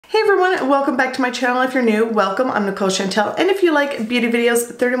Hey everyone, welcome back to my channel. If you're new, welcome. I'm Nicole Chantel, and if you like beauty videos,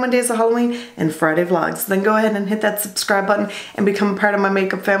 31 days of Halloween, and Friday vlogs, then go ahead and hit that subscribe button and become a part of my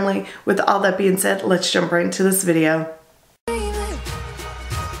makeup family. With all that being said, let's jump right into this video.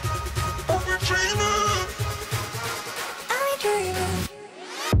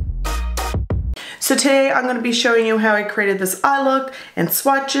 So today I'm going to be showing you how I created this eye look and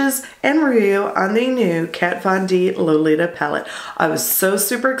swatches and review on the new Kat Von D Lolita palette. I was so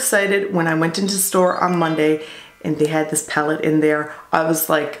super excited when I went into the store on Monday and they had this palette in there. I was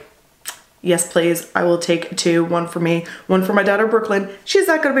like, yes please, I will take two, one for me, one for my daughter Brooklyn. She's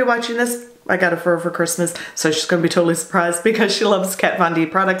not going to be watching this. I got it for her for Christmas, so she's going to be totally surprised because she loves Kat Von D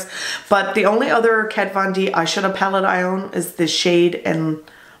products. But the only other Kat Von D eyeshadow palette I own is the Shade and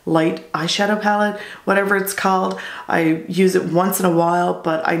Light eyeshadow palette, whatever it's called. I use it once in a while,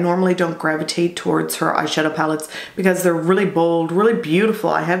 but I normally don't gravitate towards her eyeshadow palettes because they're really bold, really beautiful.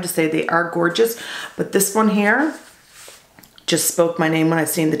 I have to say they are gorgeous, but this one here just spoke my name when I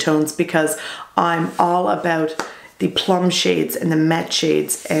seen the tones because I'm all about the plum shades and the matte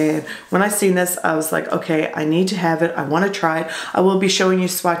shades, and when I seen this I was like, okay, I need to have it. I want to try it. I will be showing you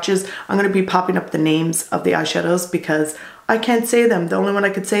swatches. I'm going to be popping up the names of the eyeshadows because I can't say them. The only one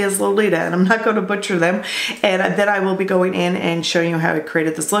I could say is Lolita, and I'm not going to butcher them. And then I will be going in and showing you how I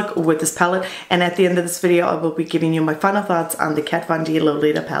created this look with this palette, and at the end of this video I will be giving you my final thoughts on the Kat Von D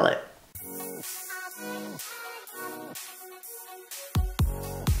Lolita palette.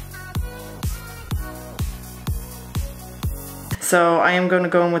 So I am going to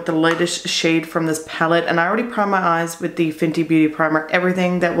go in with the lightest shade from this palette, and I already primed my eyes with the Fenty Beauty Primer.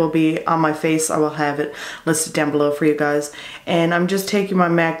 Everything that will be on my face, I will have it listed down below for you guys. And I'm just taking my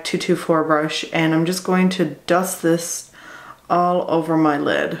MAC 224 brush and I'm just going to dust this all over my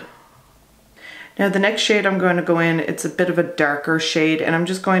lid. Now the next shade I'm going to go in, it's a bit of a darker shade, and I'm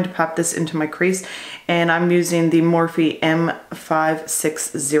just going to pop this into my crease, and I'm using the Morphe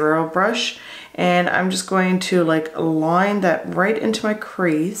M560 brush, and I'm just going to like line that right into my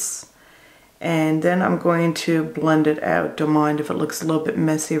crease, and then I'm going to blend it out. Don't mind if it looks a little bit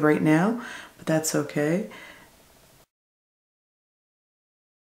messy right now, but that's okay.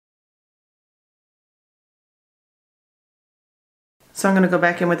 So I'm going to go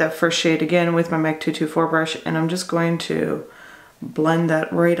back in with that first shade again with my MAC 224 brush, and I'm just going to blend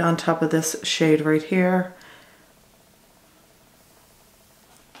that right on top of this shade right here.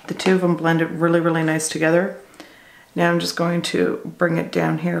 The two of them blended really, really nice together. Now I'm just going to bring it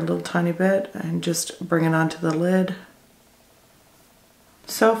down here a little tiny bit and just bring it onto the lid.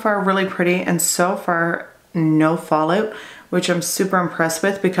 So far really pretty, and so far no fallout, which I'm super impressed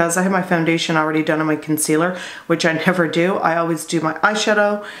with because I have my foundation already done on my concealer, which I never do. I always do my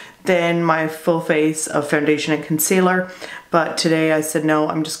eyeshadow, then my full face of foundation and concealer. But today I said, no,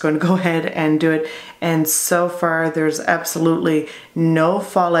 I'm just going to go ahead and do it. And so far there's absolutely no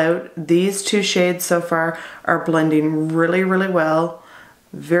fallout. These two shades so far are blending really, really well.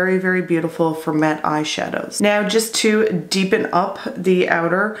 Very, very beautiful for matte eyeshadows. Now just to deepen up the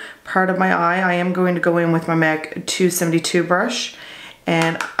outer part of my eye, I am going to go in with my MAC 272 brush,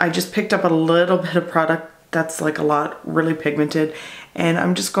 and I just picked up a little bit of product that's like a lot, really pigmented, and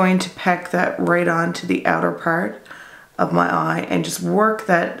I'm just going to pack that right onto the outer part of my eye and just work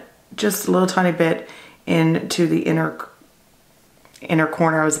that just a little tiny bit into the inner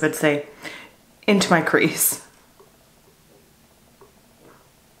corner, I was about to say, into my crease.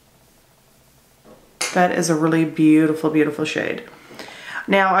 That is a really beautiful, beautiful shade.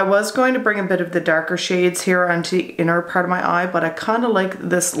 Now I was going to bring a bit of the darker shades here onto the inner part of my eye, but I kind of like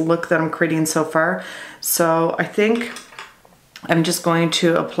this look that I'm creating so far. So I think I'm just going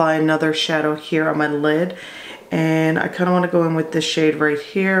to apply another shadow here on my lid. And I kind of want to go in with this shade right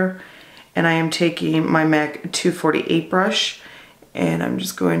here. And I am taking my MAC 248 brush, and I'm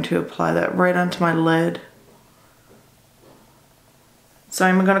just going to apply that right onto my lid. So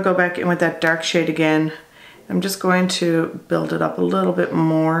I'm going to go back in with that dark shade again. I'm just going to build it up a little bit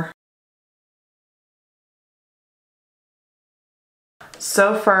more.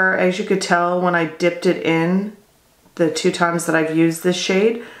 So far, as you could tell when I dipped it in the two times that I've used this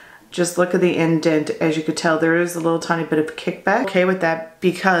shade, just look at the indent. As you could tell, there is a little tiny bit of kickback. Okay with that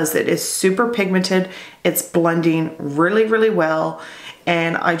because it is super pigmented. It's blending really, really well.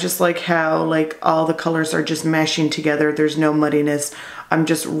 And I just like how like all the colors are just mashing together. There's no muddiness. I'm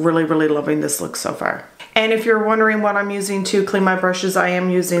just really, really loving this look so far. And if you're wondering what I'm using to clean my brushes, I am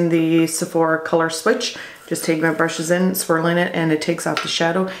using the Sephora color switch. Just take my brushes in, swirling it, and it takes off the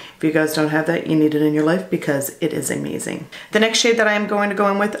shadow. If you guys don't have that, you need it in your life because it is amazing. The next shade that I am going to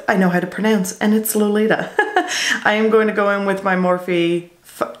go in with, I know how to pronounce, and it's Lolita. I am going to go in with my Morphe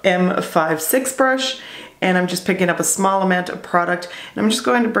M56 brush, and I'm just picking up a small amount of product, and I'm just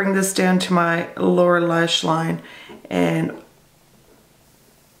going to bring this down to my lower lash line, and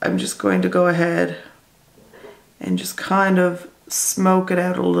I'm just going to go ahead and just kind of smoke it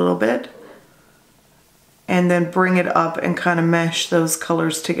out a little bit, and then bring it up and kind of mesh those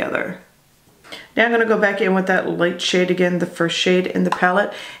colors together. Now I'm going to go back in with that light shade again, the first shade in the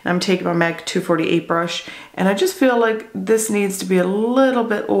palette, and I'm taking my MAC 248 brush, and I just feel like this needs to be a little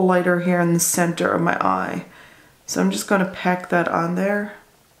bit lighter here in the center of my eye. So I'm just going to pack that on there.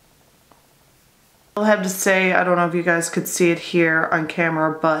 I'll have to say, I don't know if you guys could see it here on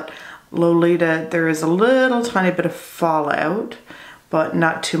camera, but Lolita, there is a little tiny bit of fallout, but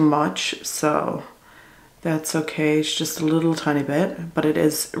not too much, so that's okay. It's just a little tiny bit, but it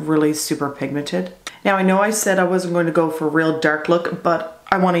is really super pigmented. Now I know I said I wasn't going to go for a real dark look, but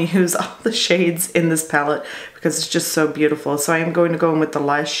I want to use all the shades in this palette because it's just so beautiful. So I am going to go in with the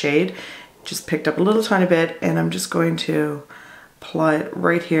last shade. Just picked up a little tiny bit, and I'm just going to apply it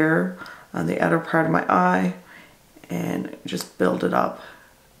right here on the outer part of my eye and just build it up.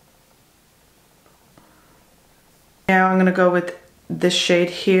 Now I'm going to go with this shade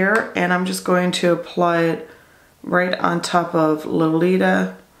here, and I'm just going to apply it right on top of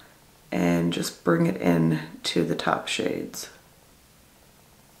Lolita and just bring it in to the top shades.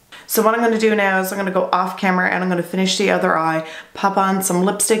 So what I'm going to do now is I'm going to go off camera and I'm going to finish the other eye, pop on some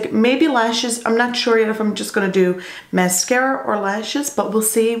lipstick, maybe lashes. I'm not sure yet if I'm just going to do mascara or lashes, but we'll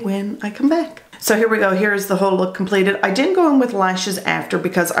see when I come back. So here we go. Here's the whole look completed. I didn't go in with lashes after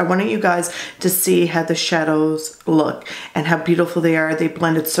because I wanted you guys to see how the shadows look and how beautiful they are. They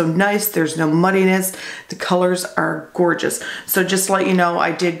blended so nice. There's no muddiness. The colors are gorgeous. So just to let you know,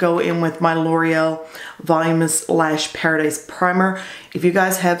 I did go in with my L'Oreal Voluminous Lash Paradise Primer. If you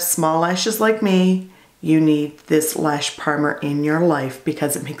guys have small lashes like me, you need this lash primer in your life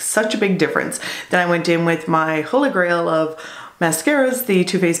because it makes such a big difference. Then I went in with my holy grail of mascaras, the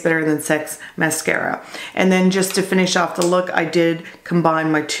Too Faced Better Than Sex mascara. And then just to finish off the look, I did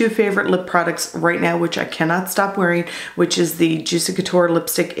combine my two favorite lip products right now, which I cannot stop wearing, which is the Juicy Couture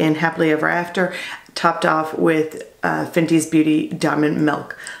lipstick in Happily Ever After, topped off with Fenty's Beauty Diamond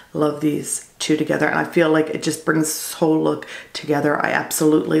Milk. Love these two together, and I feel like it just brings this whole look together. I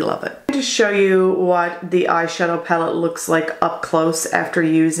absolutely love it. I'm going to show you what the eyeshadow palette looks like up close after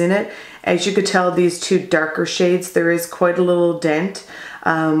using it. As you could tell, these two darker shades, there is quite a little dent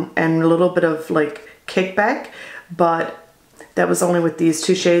and a little bit of like kickback, but that was only with these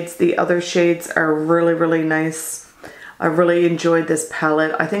two shades. The other shades are really, really nice. I really enjoyed this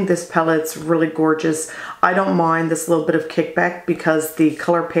palette. I think this palette's really gorgeous. I don't mind this little bit of kickback because the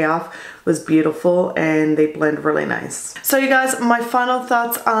color payoff was beautiful and they blend really nice. So you guys, my final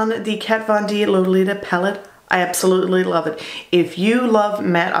thoughts on the Kat Von D Lolita palette. I absolutely love it. If you love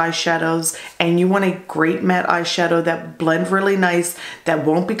matte eyeshadows and you want a great matte eyeshadow that blend really nice, that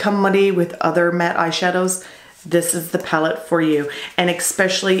won't become muddy with other matte eyeshadows, this is the palette for you. And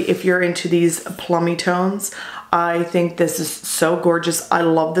especially if you're into these plummy tones, I think this is so gorgeous. I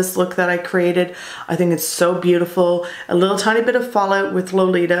love this look that I created. I think it's so beautiful. A little tiny bit of fallout with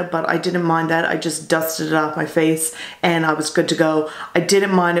Lolita, but I didn't mind that. I just dusted it off my face and I was good to go. I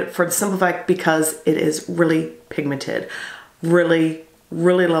didn't mind it for the simple fact because it is really pigmented. Really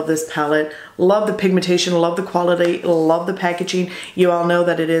love this palette. Love the pigmentation, love the quality, love the packaging. You all know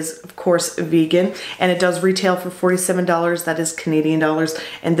that it is, of course, vegan, and it does retail for $47. That is Canadian dollars,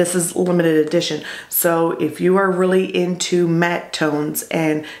 and this is limited edition. So if you are really into matte tones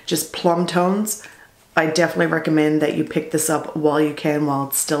and just plum tones, I definitely recommend that you pick this up while you can, while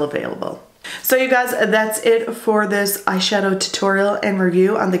it's still available. So you guys, that's it for this eyeshadow tutorial and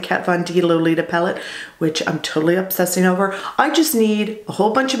review on the Kat Von D Lolita palette, which I'm totally obsessing over. I just need a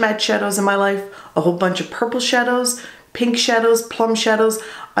whole bunch of matte shadows in my life, a whole bunch of purple shadows, pink shadows, plum shadows.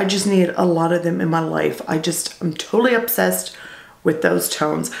 I just need a lot of them in my life. I'm totally obsessed with those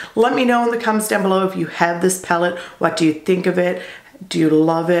tones. Let me know in the comments down below if you have this palette. What do you think of it? Do you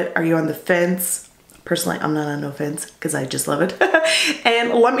love it? Are you on the fence? Personally, I'm not on no fence because I just love it.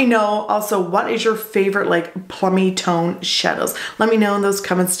 And let me know also, what is your favorite like plummy tone shadows? Let me know in those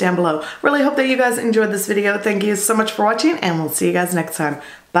comments down below. Really hope that you guys enjoyed this video. Thank you so much for watching, and we'll see you guys next time.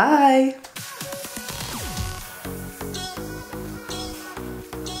 Bye.